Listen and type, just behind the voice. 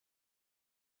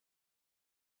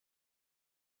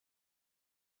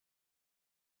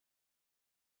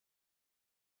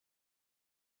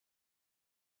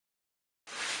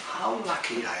how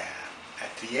lucky I am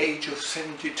at the age of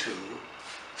 72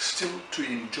 still to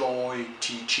enjoy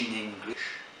teaching English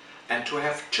and to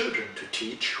have children to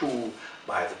teach who,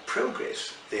 by the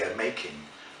progress they are making,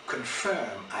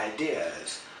 confirm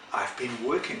ideas I've been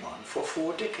working on for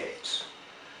 4 decades.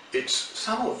 It's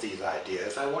some of these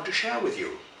ideas I want to share with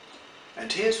you.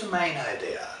 And here's the main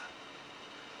idea.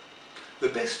 The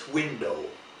best window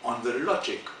on the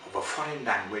logic of a foreign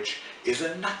language is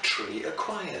a naturally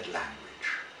acquired language,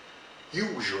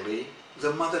 usually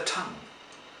the mother tongue.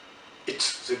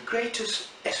 It's the greatest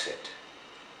asset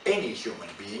any human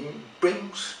being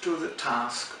brings to the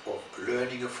task of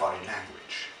learning a foreign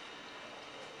language.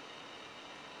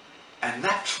 And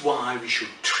that's why we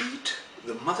should treat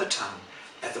the mother tongue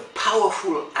as a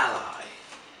powerful ally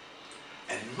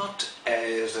and not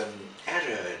as an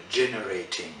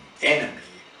error-generating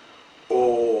enemy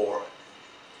or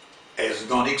as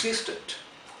non-existent.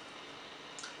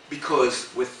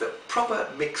 Because with the proper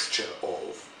mixture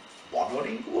of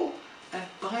monolingual and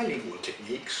bilingual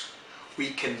techniques,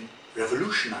 we can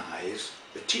revolutionize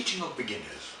the teaching of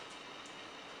beginners.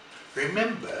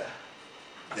 Remember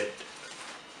that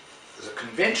the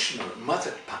conventional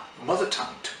mother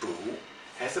tongue taboo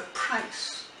has a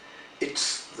price.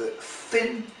 It's the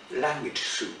thin language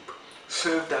soup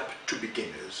served up to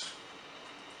beginners.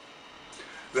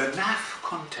 The naff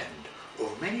content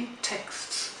of many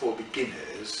texts for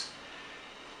beginners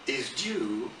is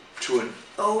due to an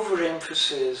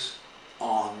overemphasis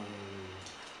on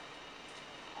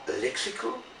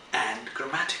lexical and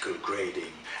grammatical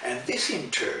grading, and this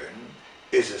in turn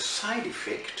is a side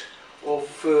effect of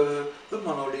the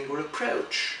monolingual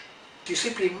approach. You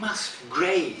simply must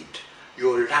grade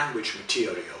your language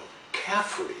material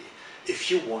carefully if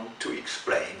you want to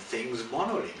explain things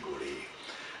monolingually.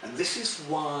 And this is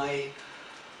why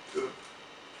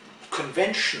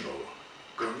conventional,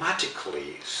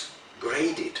 grammatically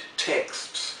graded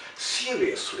texts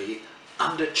seriously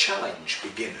under-challenge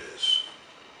beginners.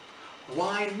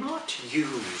 Why not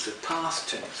use a past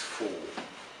tense form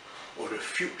or a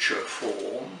future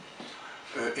form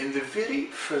in the very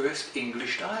first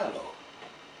English dialogue?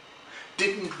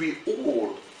 Didn't we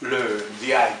all learn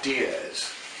the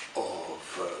ideas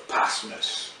of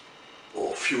pastness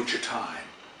or future time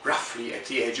roughly at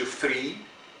the age of 3?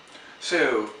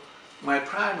 So my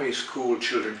primary school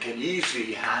children can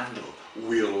easily handle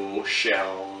will,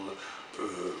 shall,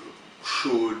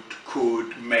 should,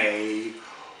 could, may,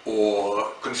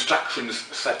 or constructions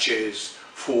such as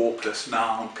for plus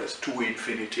noun plus to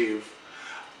infinitive.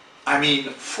 I mean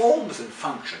forms and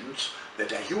functions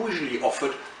that are usually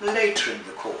offered later in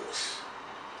the course.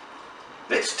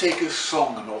 Let's take a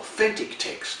song, an authentic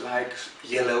text like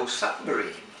Yellow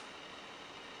Submarine.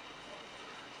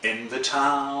 In the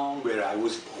town where I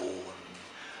was born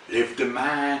lived a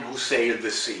man who sailed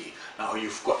the sea. Now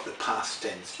you've got the past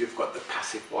tense, you've got the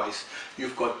passive voice,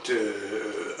 you've got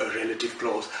a relative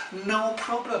clause. No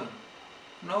problem,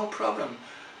 no problem.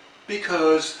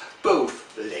 Because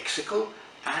both lexical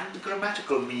and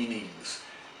grammatical meanings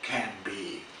can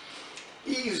be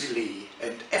easily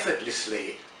and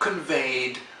effortlessly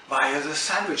conveyed via the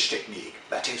sandwich technique,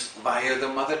 that is, via the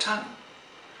mother tongue.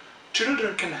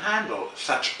 Children can handle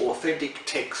such authentic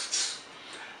texts,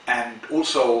 and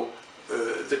also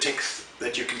the texts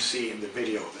that you can see in the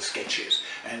video, the sketches.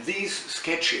 And these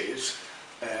sketches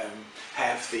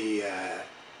have the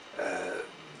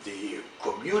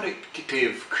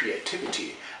communicative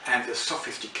creativity and the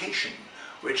sophistication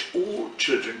which all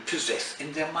children possess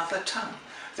in their mother tongue.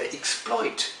 They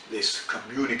exploit this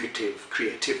communicative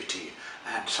creativity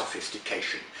and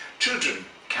sophistication. Children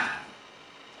can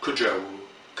cajole,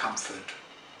 comfort,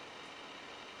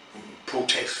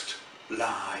 protest,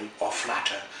 lie or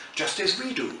flatter, just as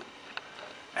we do.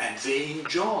 And they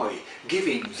enjoy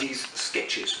giving these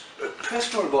sketches a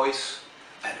personal voice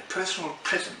and a personal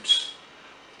presence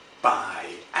by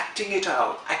acting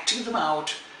them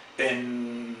out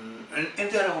in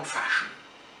their own fashion.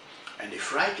 And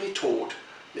if rightly taught,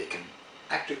 they can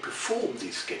actually perform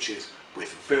these sketches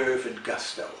with verve and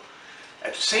gusto.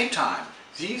 At the same time,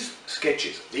 these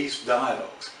sketches, these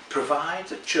dialogues, provide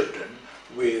the children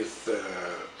with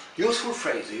useful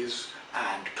phrases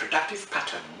and productive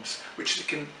patterns which they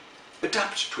can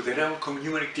adapt to their own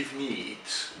communicative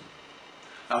needs.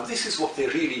 Now this is what they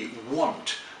really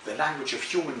want, the language of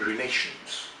human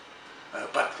relations.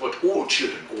 But what all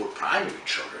children, all primary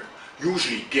children,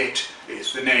 usually get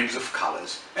is the names of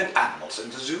colours and animals in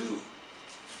the zoo.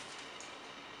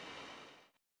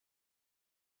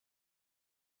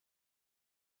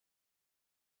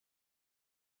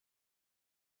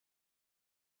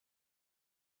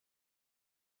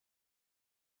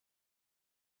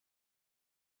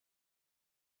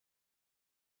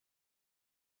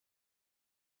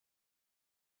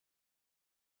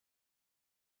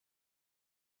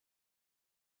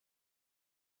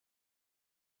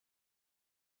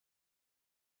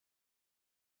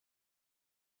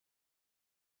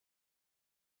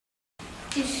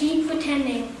 Is she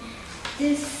pretending?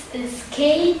 This is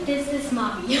Kate, this is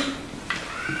Mommy.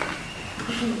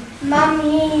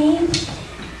 Mommy,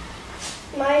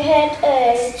 my head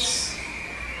aches.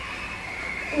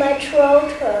 My throat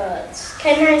hurts.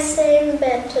 Can I stay in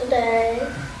bed today?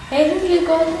 Haven't you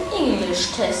got an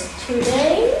English test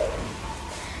today?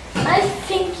 I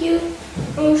think you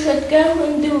should go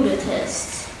and do the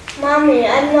test. Mommy,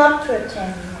 I'm not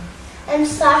pretending. I'm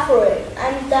suffering.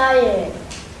 I'm dying.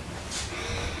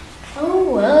 Oh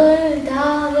well,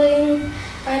 darling,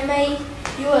 I made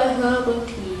you a herbal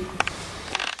tea.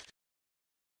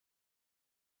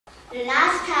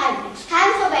 Last time, it's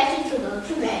time for Betty to go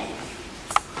to bed.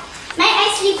 May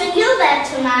I sleep in your bed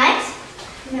tonight?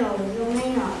 No, you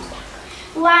may not.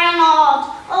 Why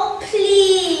not? Oh,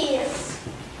 please.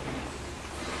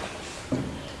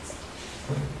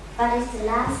 But it's the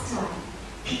last time.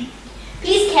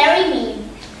 Please carry me.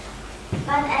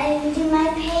 But I read in my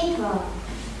paper.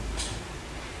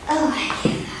 Oh, I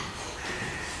give up.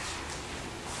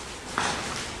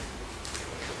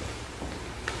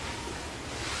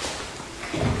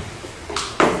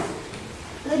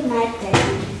 Good night,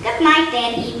 Daddy. Good night,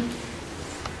 Daddy.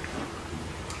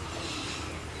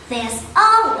 There's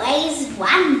always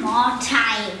one more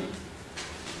time.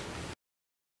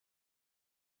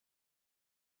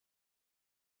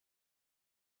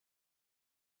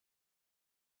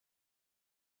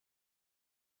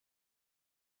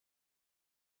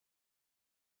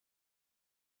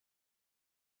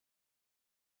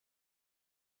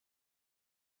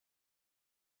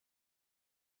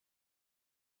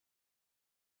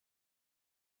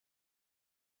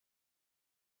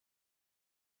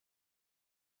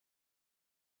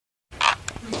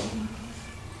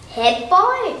 Head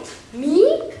boy?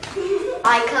 Me?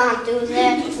 I can't do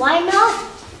that. Why not?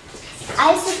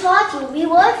 I support you. We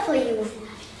work for you.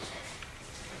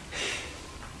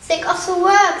 Think of the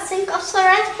work. Think of the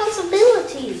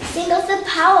responsibility. Think of the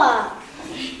power.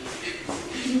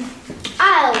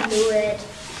 I'll do it.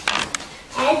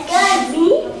 Head girl,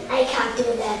 me? I can't do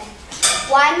that.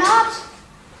 Why not?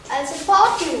 I'll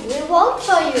support you. We vote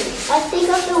for you. But think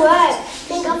of the work.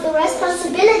 Think of the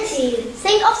responsibility.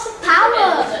 Think of the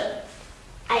power.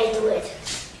 I do it.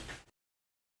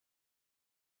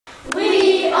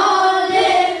 We all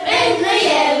live in the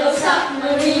yellow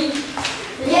submarine.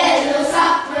 Yellow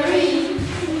submarine.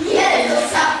 Yellow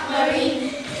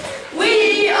submarine.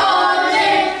 We all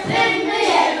live in the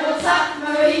yellow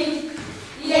submarine.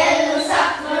 Yellow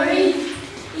submarine.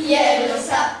 Yellow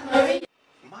submarine.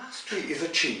 Mastery is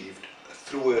achieved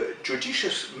through a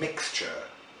judicious mixture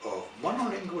of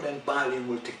monolingual and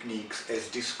bilingual techniques as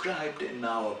described in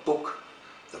our book,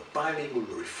 The Bilingual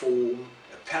Reform,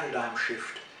 A Paradigm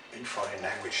Shift in Foreign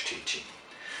Language Teaching.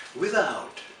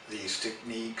 Without these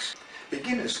techniques,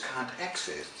 beginners can't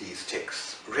access these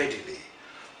texts readily.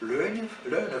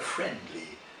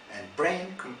 Learner-friendly and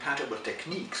brain-compatible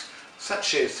techniques,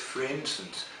 such as, for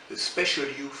instance, the special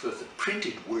use of the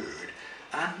printed word,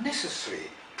 are necessary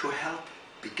to help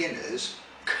beginners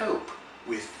cope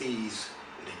with these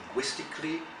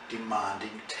linguistically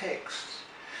demanding texts.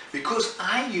 Because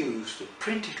I use the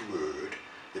printed word,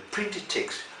 the printed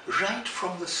text, right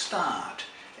from the start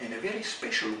in a very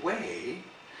special way,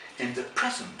 in the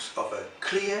presence of a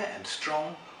clear and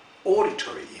strong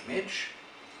auditory image,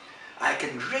 I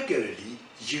can regularly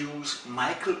use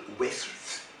Michael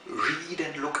West's read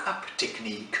and look up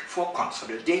technique for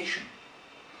consolidation.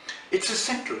 It's a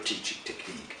central teaching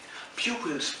technique.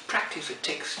 Pupils practice a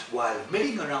text while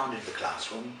milling around in the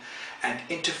classroom, and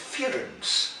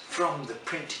interference from the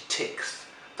printed text,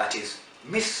 that is,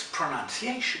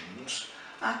 mispronunciations,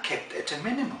 are kept at a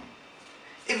minimum.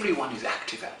 Everyone is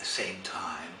active at the same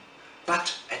time,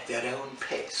 but at their own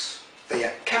pace. They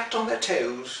are kept on their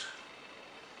toes,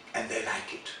 and they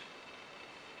like it.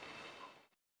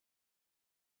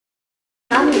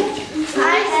 I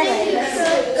think you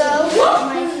should go to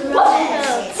my throat.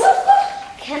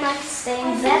 Can I stay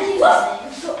in bed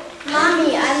today?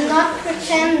 Mommy, I'm not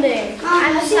pretending.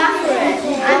 I'm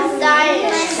suffering. I'm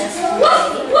dying.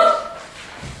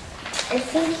 I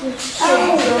think you should go.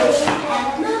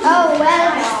 Oh, well,